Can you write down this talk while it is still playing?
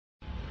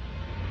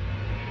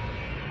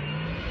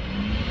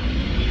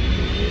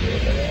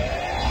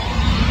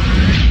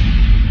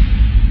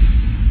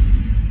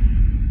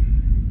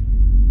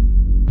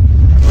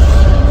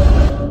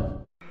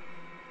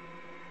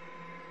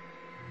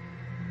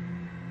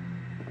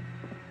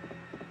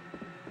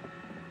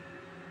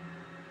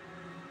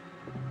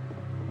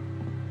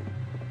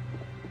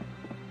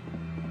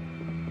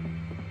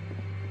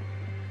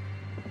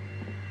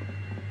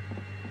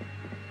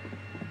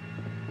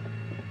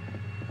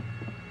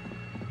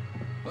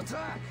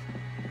Attack!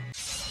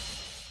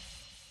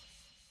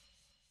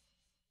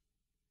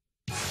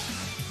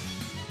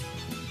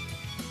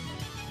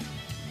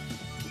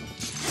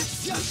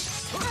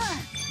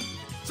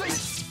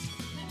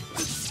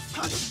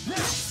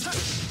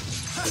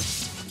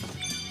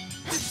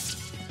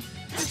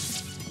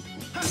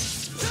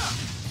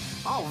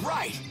 All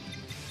right!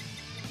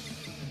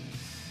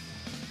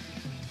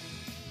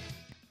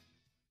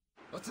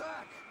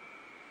 Attack!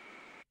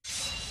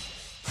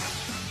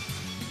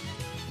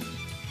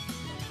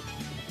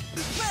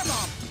 Slam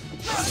on!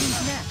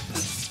 Who's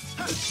next?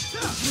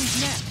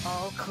 Who's next?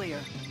 All clear.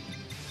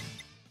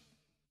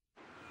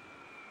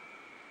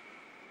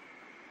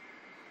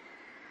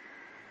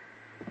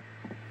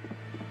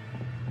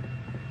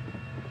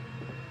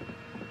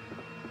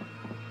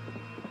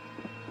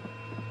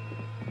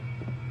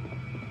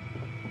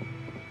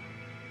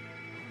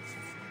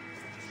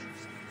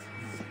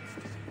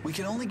 We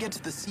can only get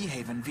to the Sea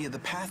Haven via the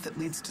path that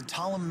leads to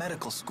Talum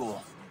Medical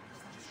School.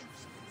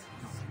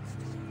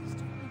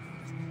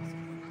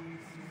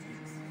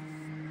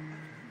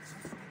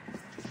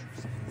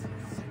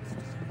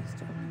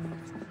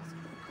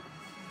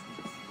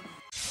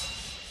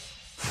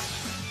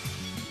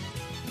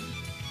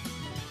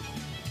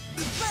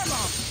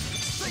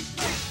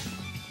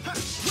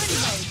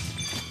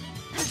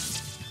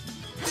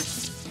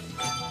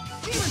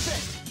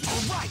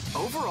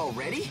 Over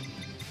already?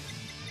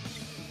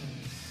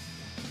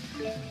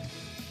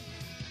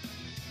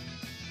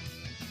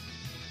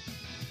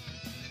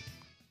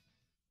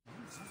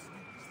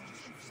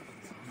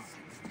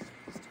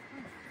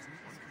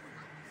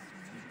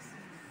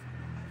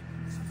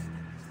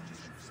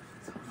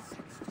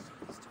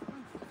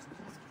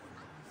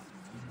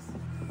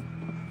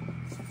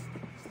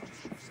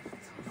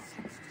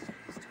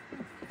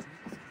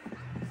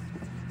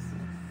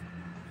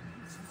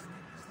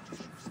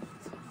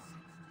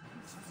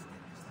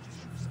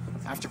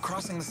 After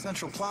crossing the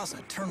Central Plaza,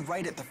 turn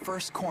right at the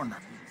first corner.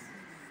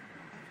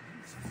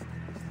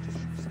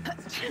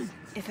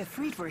 If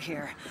Ifrit were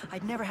here,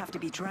 I'd never have to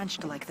be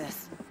drenched like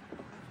this.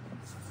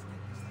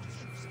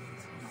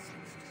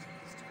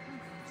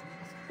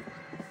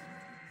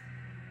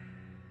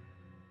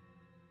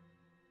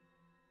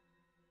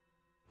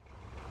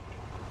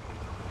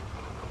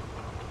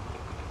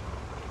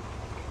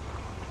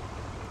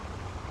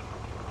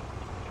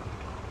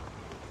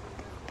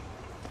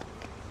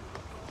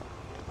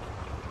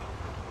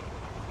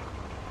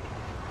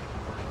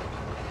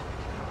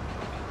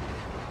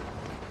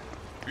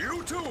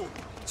 You two!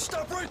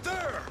 Stop right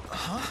there!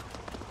 Huh?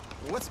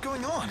 What's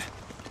going on?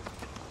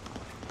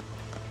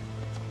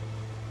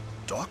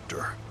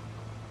 Doctor?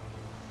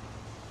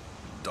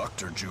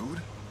 Dr.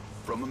 Jude?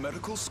 From the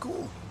medical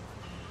school?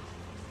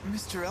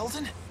 Mr.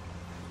 Eldon?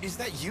 Is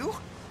that you?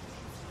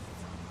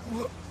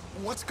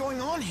 What's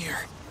going on here?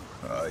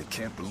 I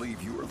can't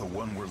believe you are the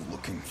one we're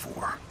looking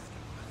for.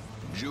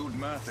 Jude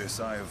Mathis,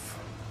 I have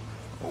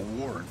a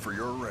warrant for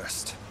your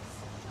arrest.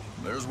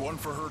 There's one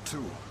for her,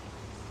 too.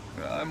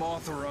 I'm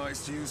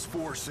authorized to use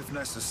force if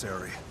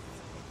necessary,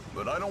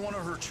 but I don't want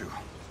to hurt you.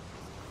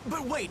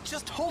 But wait,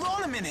 just hold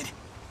on a minute.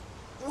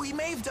 We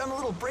may have done a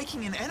little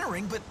breaking and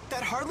entering, but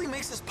that hardly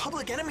makes us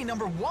public enemy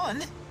number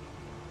one.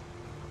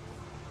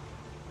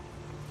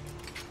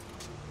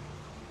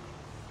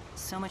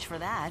 So much for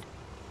that.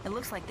 It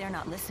looks like they're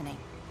not listening.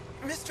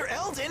 Mr.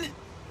 Eldon!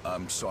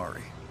 I'm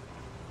sorry,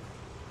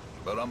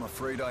 but I'm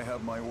afraid I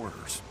have my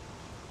orders.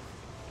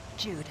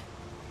 Jude,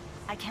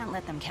 I can't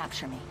let them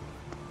capture me.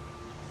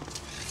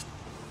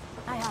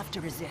 I have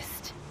to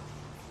resist.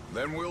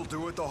 Then we'll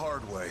do it the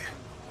hard way.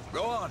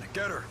 Go on,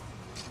 get her.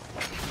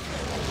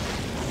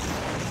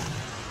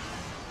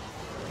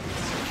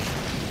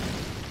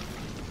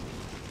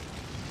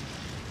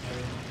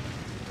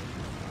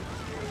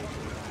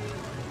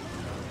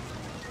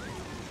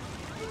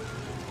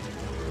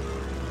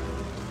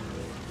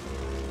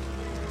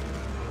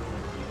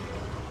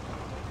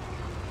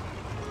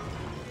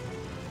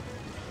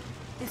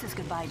 This is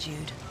goodbye,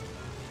 Jude.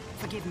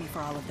 Forgive me for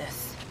all of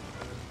this.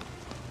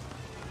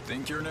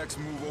 Think your next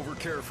move over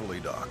carefully,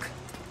 Doc.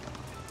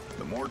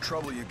 The more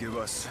trouble you give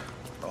us,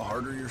 the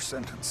harder your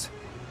sentence.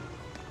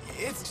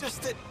 It's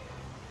just that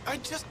I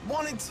just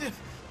wanted to...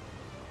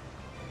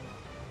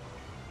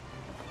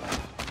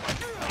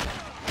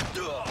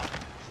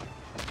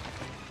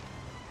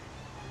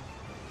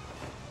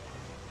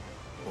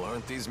 Well,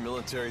 aren't these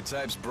military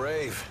types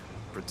brave?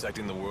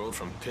 Protecting the world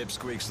from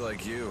pipsqueaks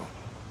like you.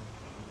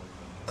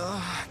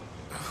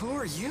 Who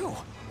are you?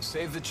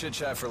 Save the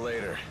chit-chat for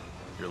later.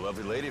 Your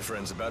lovely lady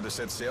friend's about to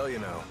set sail, you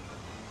know.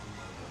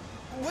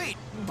 Wait,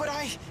 but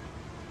I...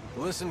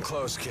 Listen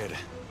close, kid.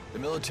 The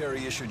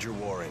military issued your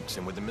warrant,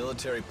 and with the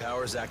Military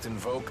Powers Act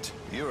invoked,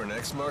 you're an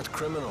ex-marked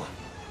criminal.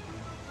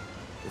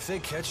 If they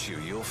catch you,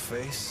 you'll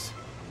face...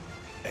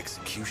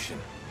 execution.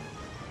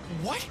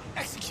 What?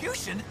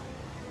 Execution?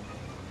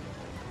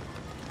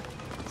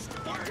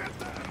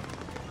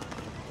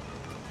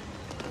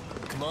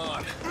 Come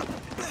on.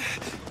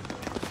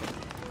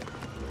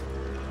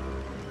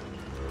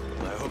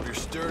 I hope you're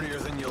sturdier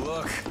than you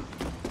look.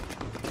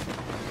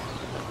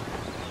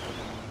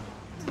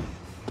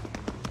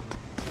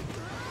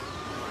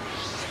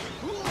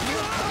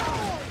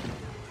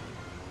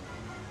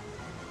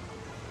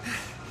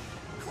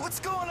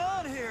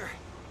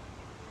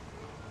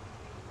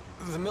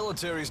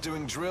 military's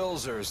doing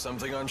drills or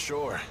something on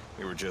shore.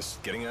 We were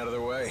just getting out of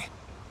their way.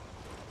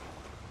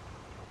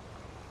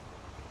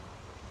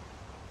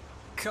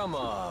 Come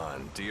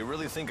on, do you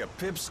really think a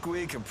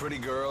pipsqueak, a pretty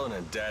girl, and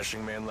a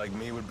dashing man like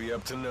me would be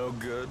up to no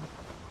good?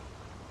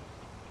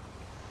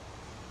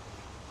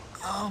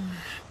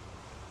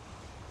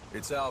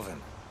 It's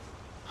Alvin.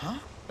 Huh?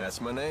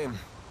 That's my name.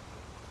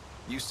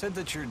 You said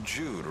that you're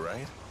Jude,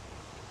 right?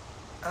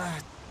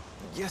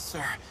 Yes,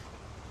 sir.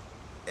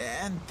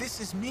 And this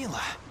is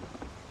Mila.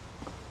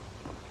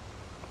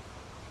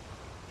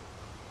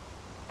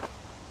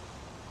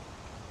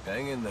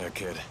 Hang in there,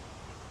 kid.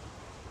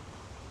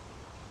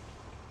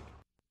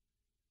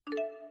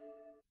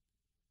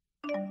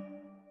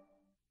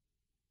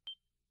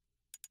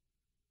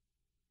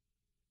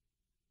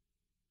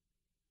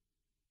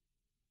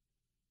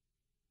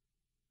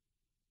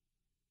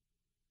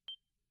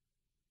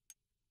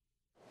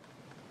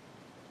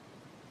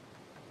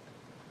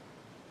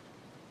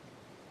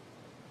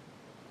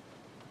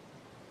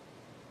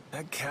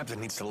 That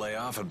captain needs to lay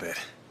off a bit.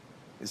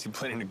 Is he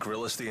planning to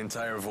grill us the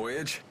entire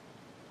voyage?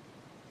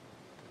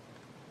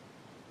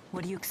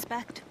 What do you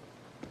expect?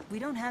 We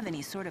don't have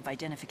any sort of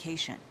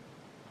identification.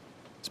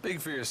 Speak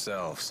for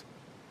yourselves.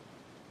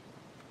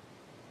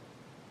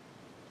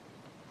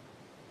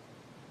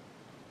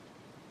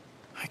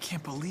 I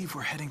can't believe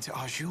we're heading to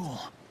Azul.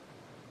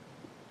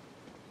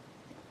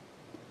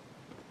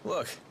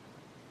 Look,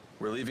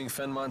 we're leaving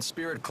Fenmon's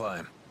Spirit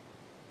Climb.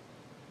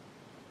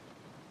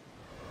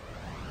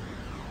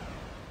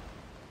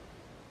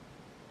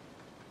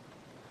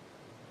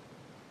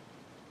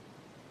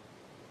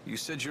 You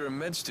said you're a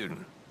med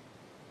student.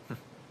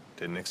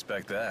 Didn't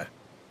expect that.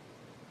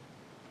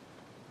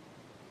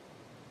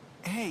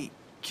 Hey,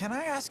 can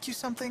I ask you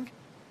something?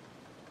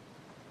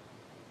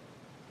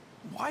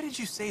 Why did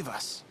you save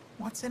us?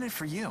 What's in it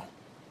for you?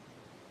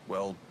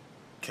 Well,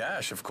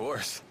 cash, of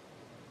course.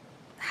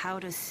 How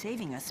does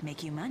saving us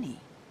make you money?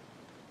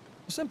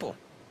 Simple.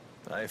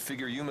 I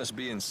figure you must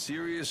be in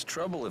serious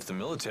trouble if the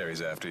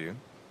military's after you.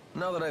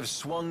 Now that I've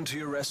swung to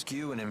your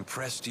rescue and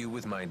impressed you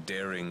with my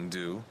daring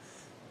do,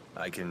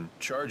 I can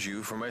charge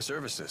you for my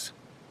services.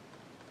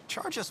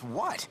 Charge us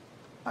what?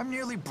 I'm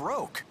nearly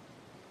broke.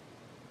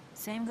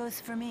 Same goes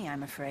for me,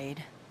 I'm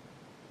afraid.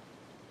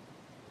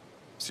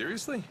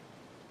 Seriously?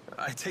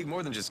 I take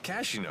more than just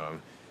cash, you know.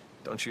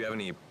 Don't you have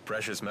any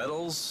precious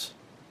metals?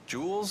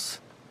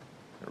 Jewels?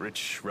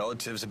 Rich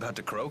relatives about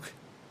to croak?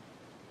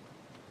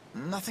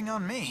 Nothing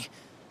on me.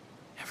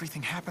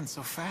 Everything happened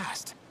so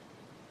fast.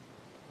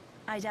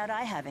 I doubt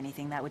I have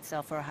anything that would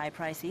sell for a high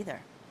price either.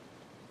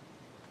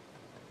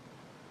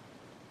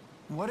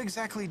 What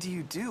exactly do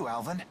you do,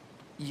 Alvin?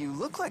 You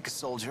look like a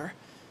soldier,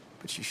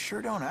 but you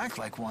sure don't act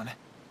like one.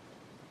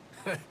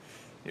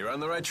 You're on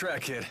the right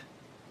track, kid.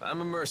 I'm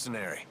a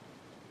mercenary.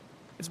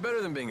 It's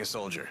better than being a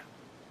soldier.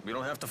 We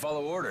don't have to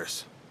follow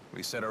orders.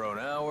 We set our own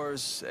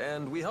hours,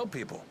 and we help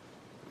people.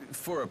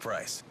 For a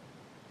price.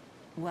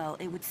 Well,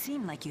 it would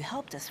seem like you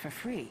helped us for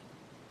free.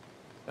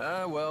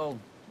 Well,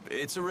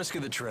 it's a risk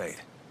of the trade.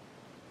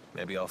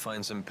 Maybe I'll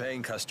find some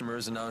paying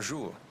customers in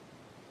Azul.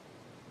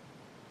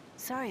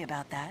 Sorry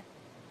about that.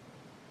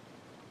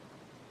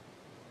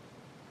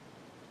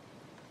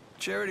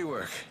 Charity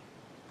work.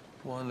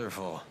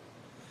 Wonderful.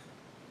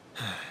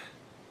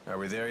 Are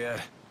we there yet?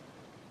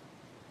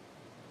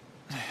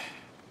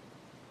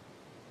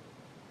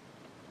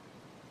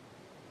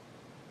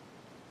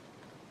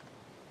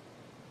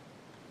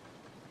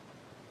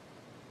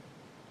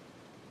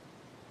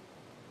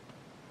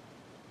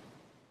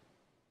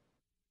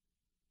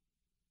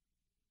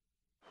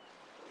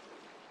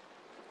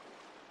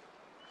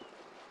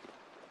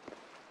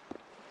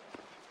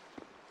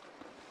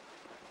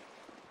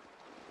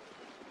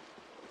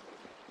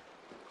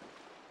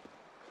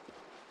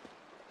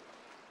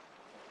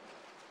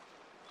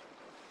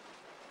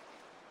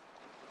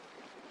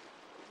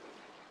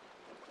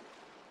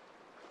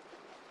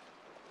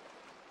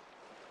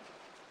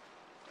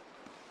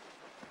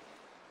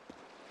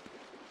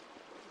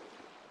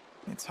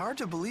 It's hard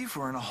to believe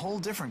we're in a whole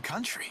different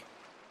country.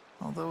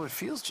 Although it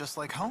feels just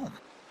like home.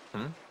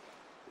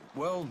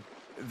 Well,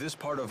 this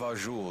part of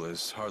Azul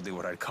is hardly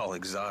what I'd call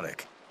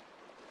exotic.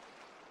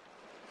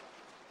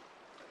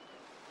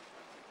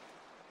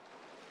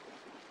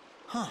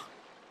 Huh.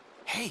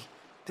 Hey,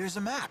 there's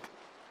a map.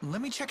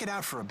 Let me check it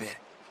out for a bit.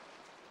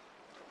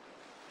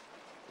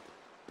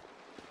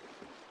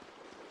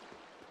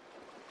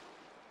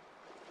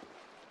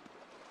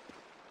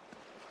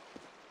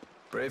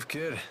 Brave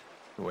kid.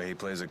 The way he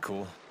plays it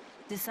cool.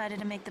 Decided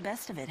to make the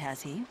best of it,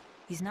 has he?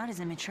 He's not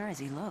as immature as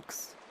he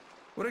looks.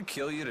 Would it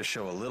kill you to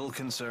show a little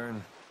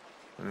concern?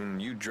 I mean,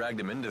 you dragged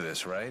him into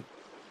this, right?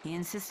 He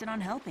insisted on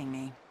helping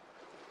me.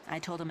 I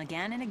told him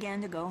again and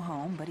again to go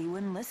home, but he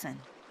wouldn't listen.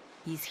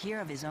 He's here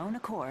of his own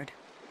accord.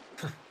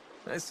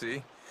 I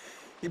see.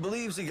 He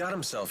believes he got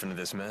himself into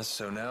this mess,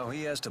 so now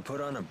he has to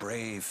put on a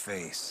brave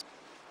face.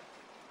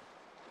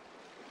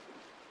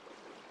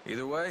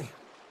 Either way,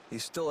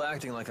 he's still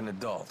acting like an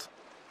adult.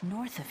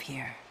 North of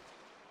here.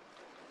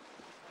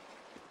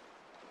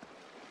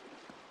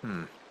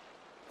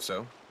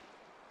 So?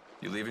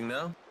 You leaving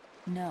now?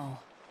 No.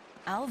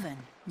 Alvin,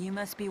 you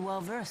must be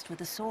well versed with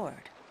the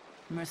sword.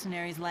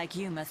 Mercenaries like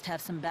you must have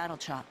some battle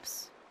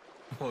chops.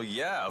 Well,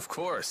 yeah, of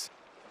course.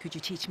 Could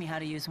you teach me how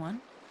to use one?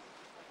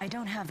 I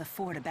don't have the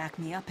 4 to back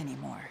me up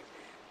anymore.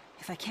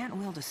 If I can't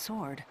wield a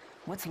sword,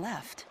 what's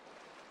left?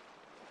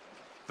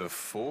 The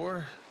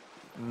 4?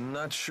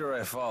 Not sure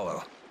I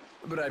follow.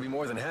 But I'd be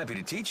more than happy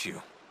to teach you.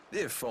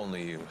 If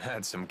only you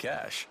had some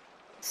cash.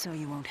 So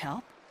you won't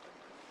help?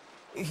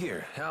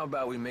 Here, how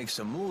about we make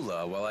some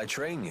moolah while I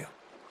train you?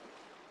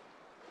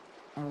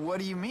 What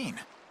do you mean?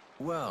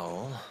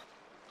 Well,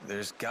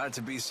 there's got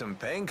to be some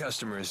paying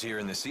customers here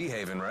in the Sea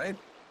Haven, right?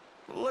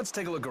 Let's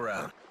take a look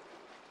around.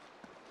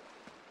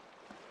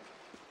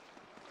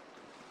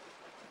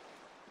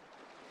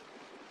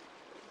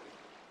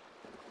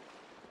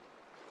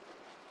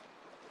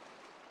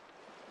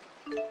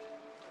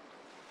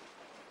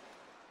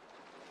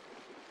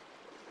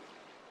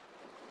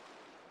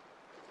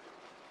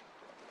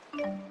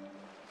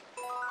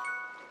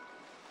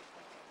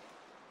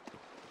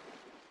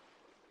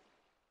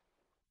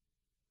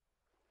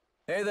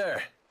 Hey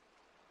there.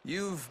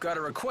 You've got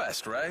a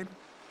request, right?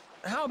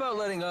 How about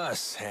letting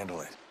us handle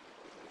it?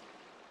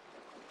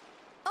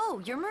 Oh,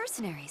 you're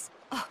mercenaries.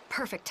 Oh,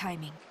 perfect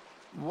timing.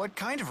 What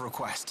kind of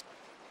request?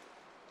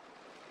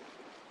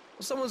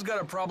 Someone's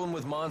got a problem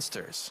with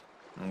monsters,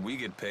 and we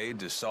get paid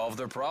to solve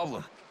their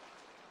problem.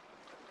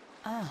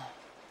 Oh.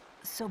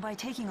 So by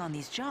taking on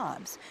these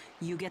jobs,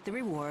 you get the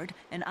reward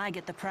and I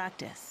get the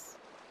practice.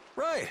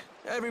 Right.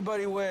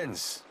 Everybody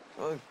wins.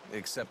 Well,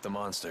 except the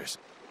monsters.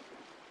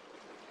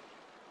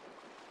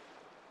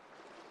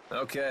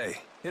 Okay,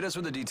 hit us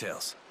with the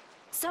details.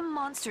 Some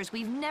monsters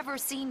we've never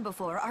seen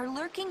before are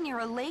lurking near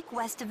a lake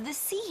west of the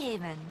Sea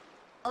Haven.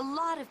 A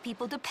lot of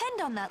people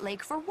depend on that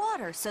lake for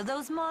water, so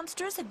those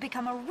monsters have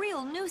become a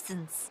real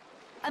nuisance.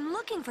 I'm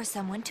looking for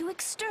someone to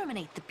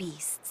exterminate the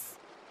beasts.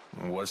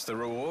 What's the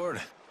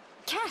reward?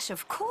 Cash,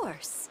 of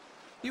course.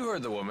 You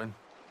heard the woman.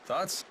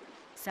 Thoughts?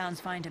 Sounds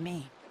fine to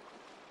me.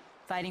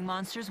 Fighting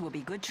monsters will be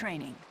good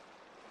training.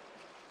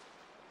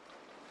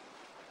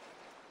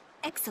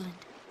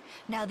 Excellent.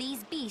 Now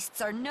these beasts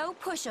are no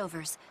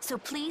pushovers, so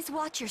please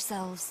watch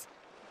yourselves.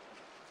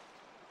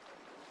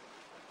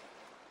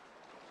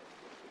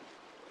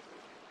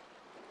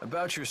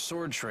 About your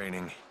sword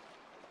training.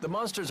 The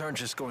monsters aren't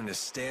just going to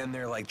stand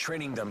there like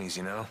training dummies,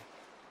 you know?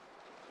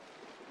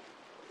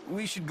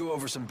 We should go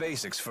over some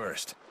basics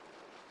first.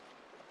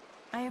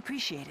 I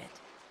appreciate it.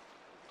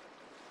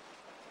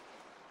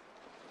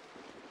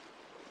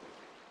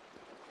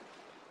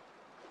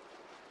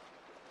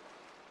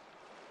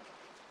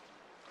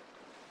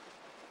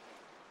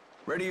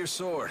 Ready your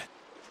sword.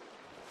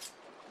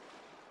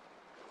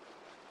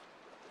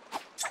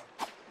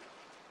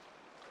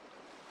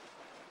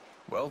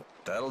 Well,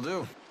 that'll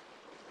do.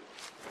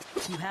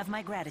 You have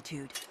my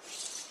gratitude.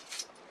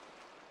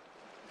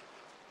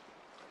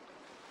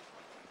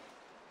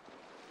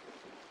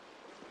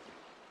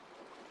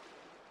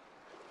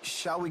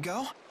 Shall we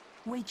go?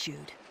 Wait, Jude.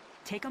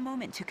 Take a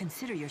moment to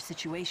consider your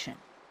situation.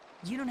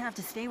 You don't have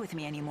to stay with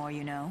me anymore,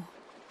 you know.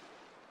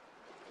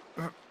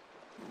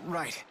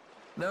 Right.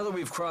 Now that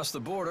we've crossed the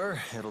border,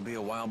 it'll be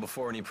a while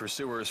before any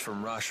pursuers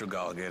from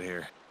Rashugal get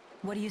here.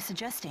 What are you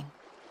suggesting?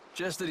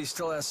 Just that he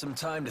still has some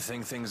time to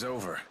think things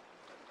over.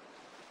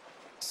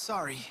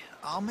 Sorry,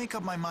 I'll make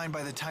up my mind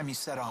by the time you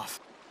set off.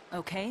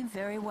 Okay,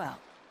 very well.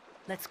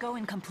 Let's go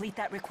and complete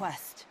that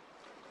request.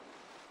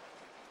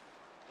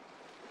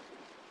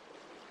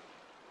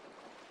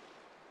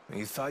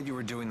 You thought you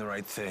were doing the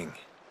right thing.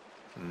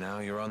 Now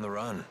you're on the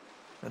run.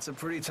 That's a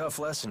pretty tough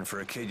lesson for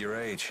a kid your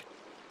age.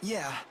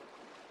 Yeah,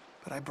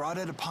 but I brought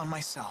it upon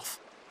myself.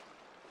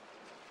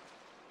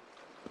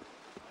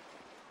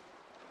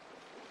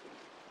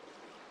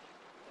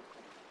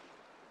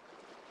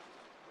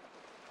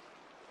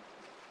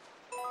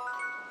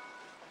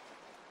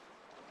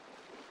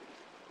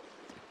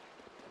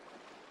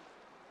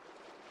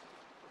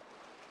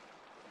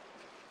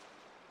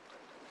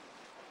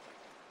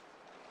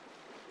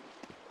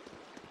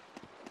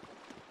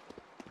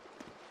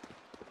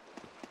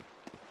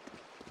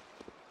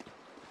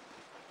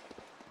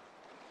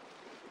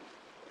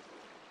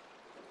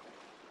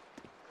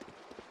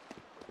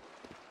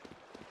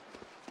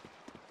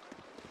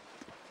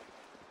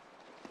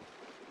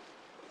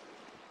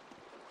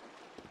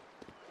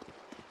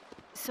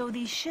 So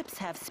these ships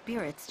have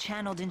spirits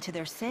channeled into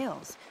their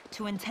sails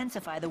to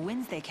intensify the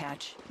winds they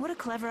catch. What a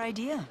clever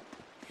idea.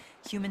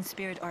 Human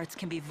spirit arts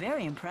can be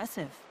very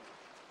impressive.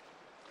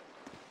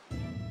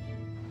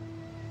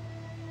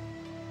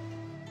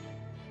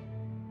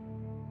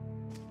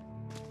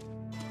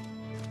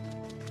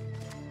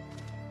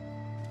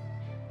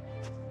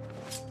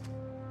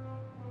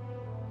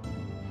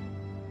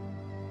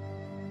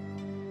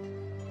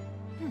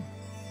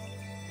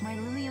 My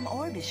Lilium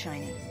orb is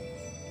shining.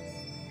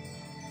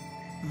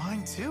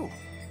 Mine too.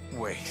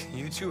 Wait,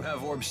 you two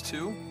have orbs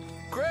too?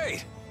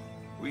 Great!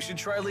 We should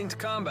try linked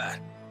combat.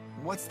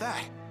 What's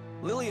that?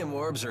 Lilium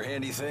orbs are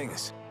handy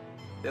things.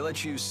 They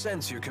let you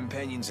sense your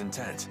companion's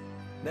intent.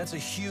 That's a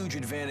huge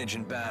advantage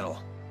in battle.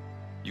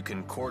 You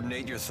can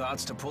coordinate your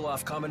thoughts to pull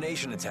off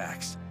combination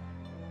attacks.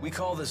 We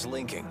call this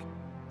linking.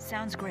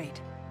 Sounds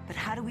great, but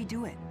how do we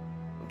do it?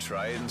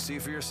 Try it and see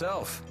for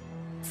yourself.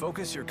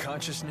 Focus your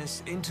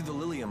consciousness into the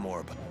Lilium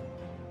Orb.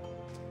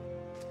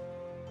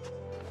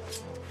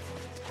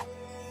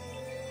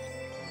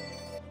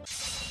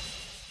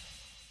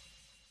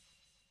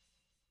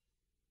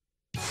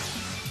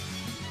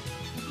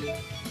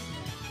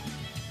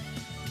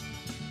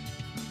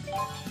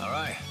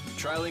 Alright,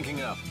 try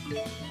linking up.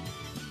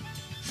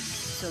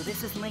 So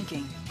this is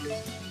linking.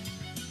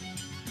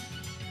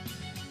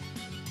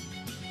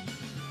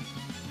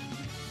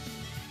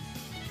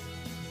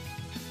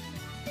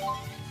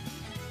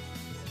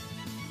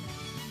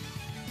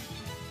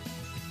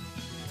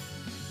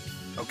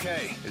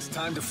 Okay, it's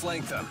time to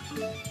flank them.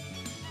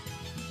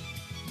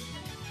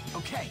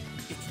 Okay,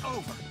 it's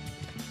over.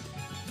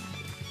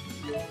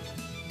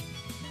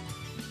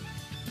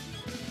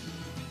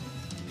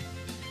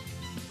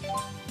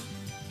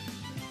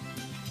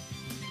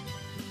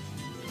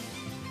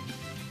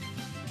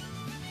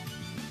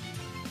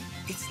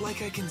 It's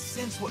like I can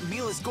sense what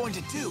Mila's going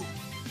to do.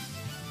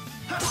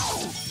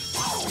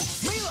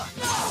 Mila!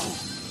 No!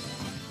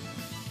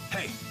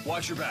 Hey,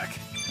 watch your back.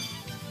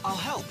 I'll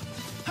help.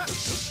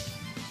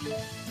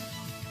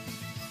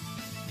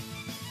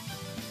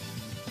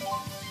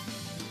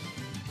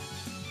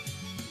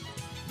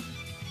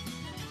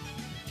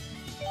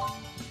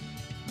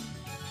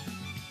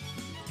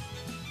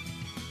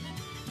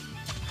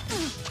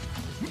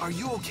 Are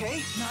you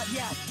okay? Not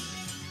yet.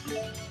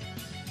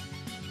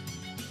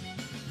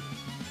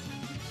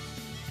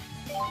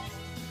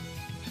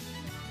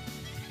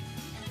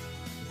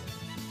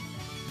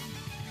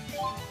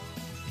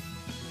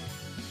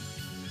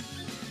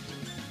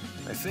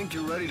 I think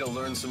you're ready to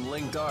learn some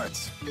linked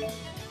arts.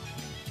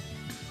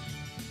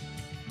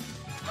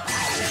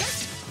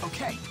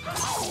 Okay.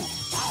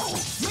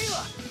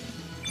 Mila!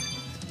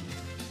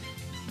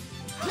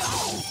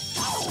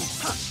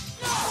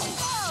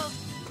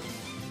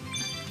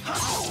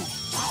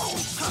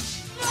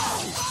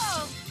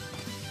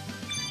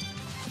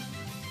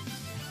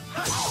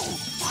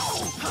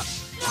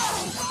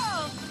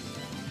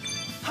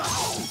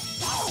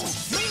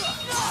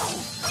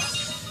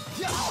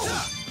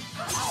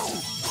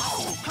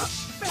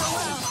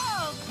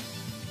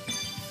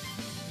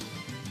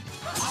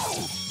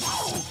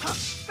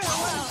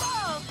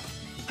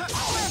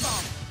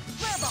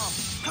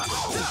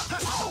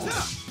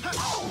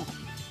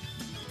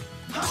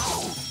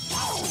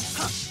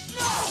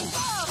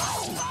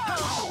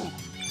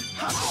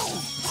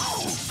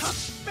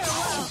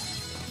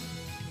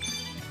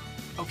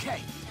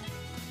 Okay.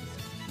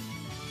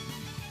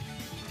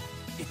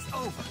 It's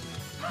over.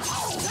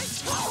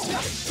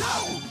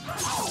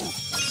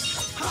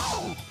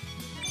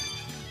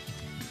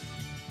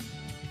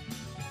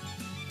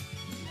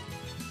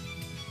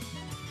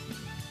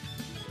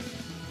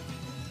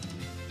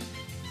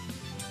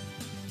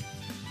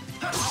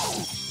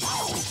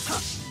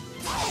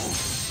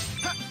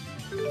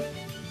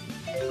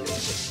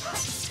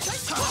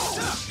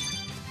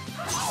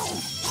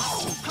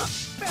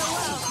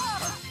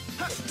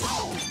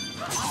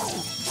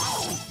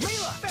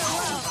 Mila!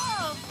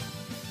 Farewell!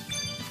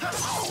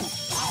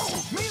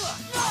 Mila!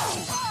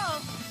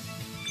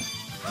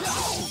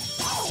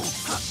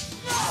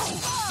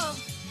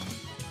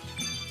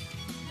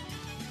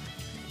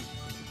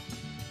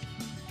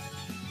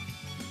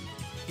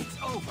 It's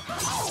over.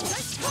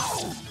 Let's go!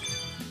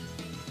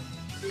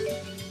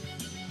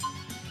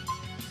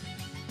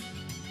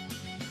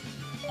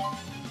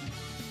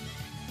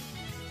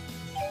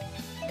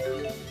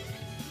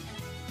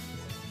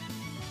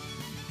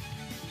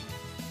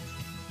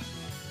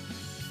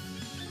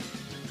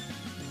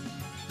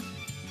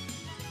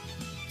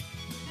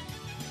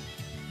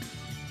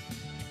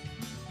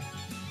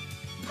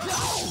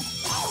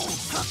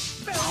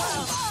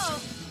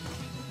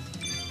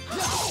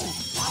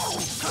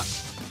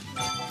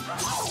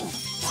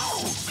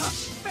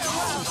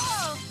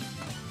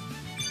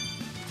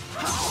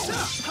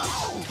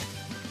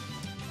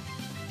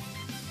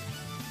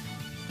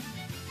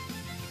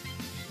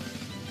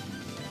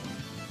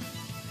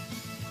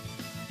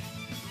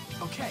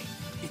 Okay,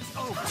 it's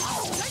over.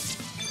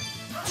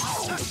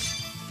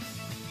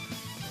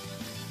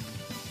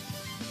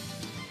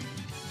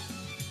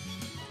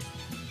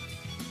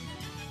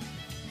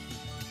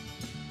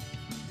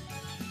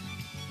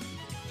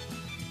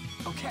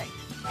 Okay,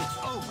 it's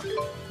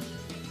over.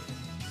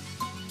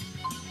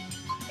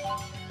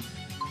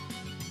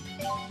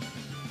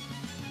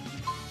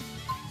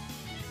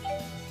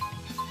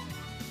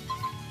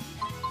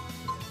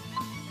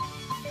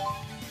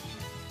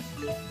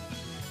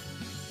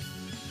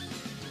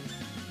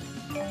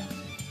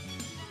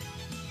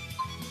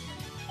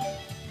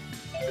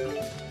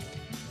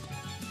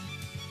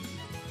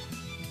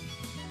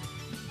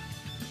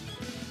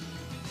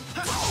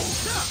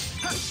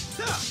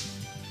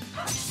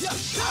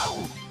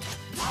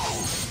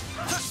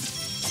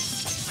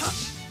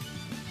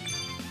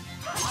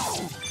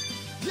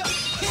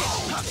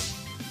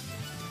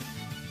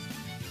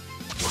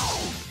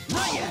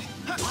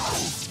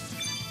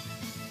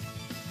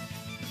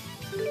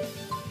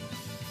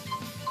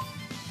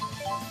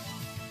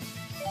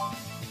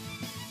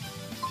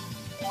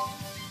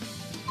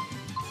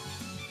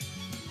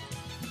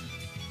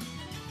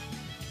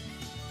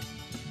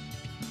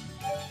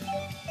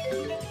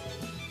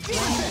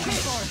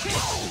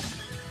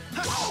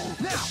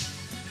 Now!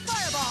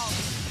 Fireball!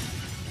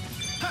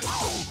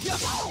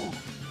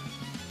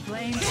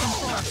 Flames and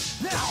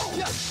force. Now!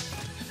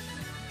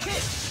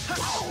 Hit!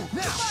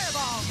 Now!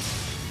 Fireball!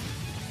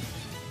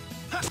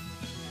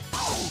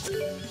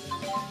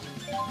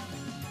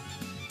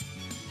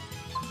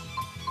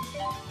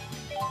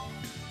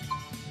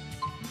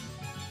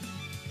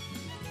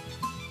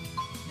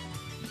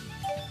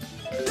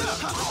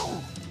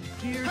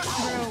 Pierce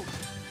through.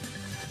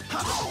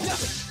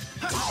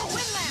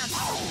 Windland!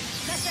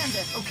 Let's end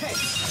it. Okay.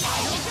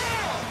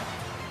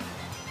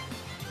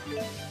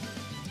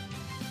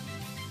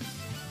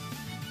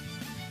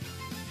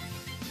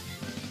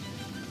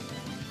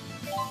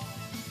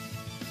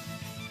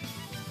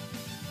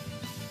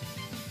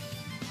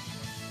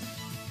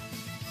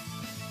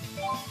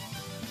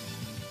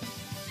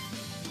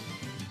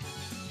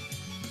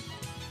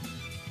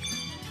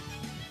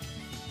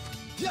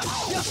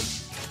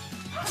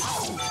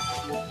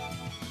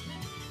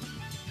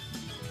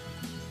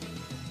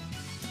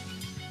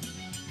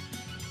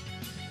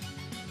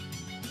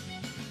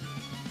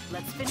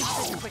 Let's finish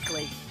this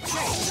quickly.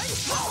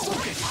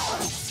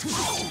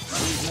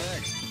 Who's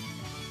next?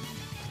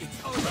 It's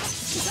over.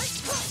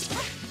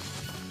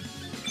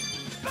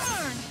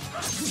 Burn!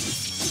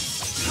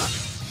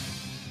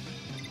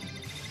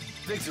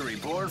 Victory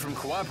born from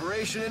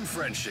cooperation and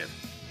friendship.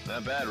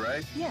 Not bad,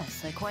 right?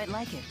 Yes, I quite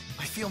like it.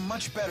 I feel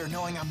much better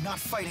knowing I'm not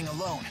fighting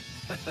alone.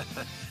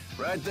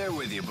 Right there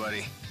with you,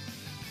 buddy.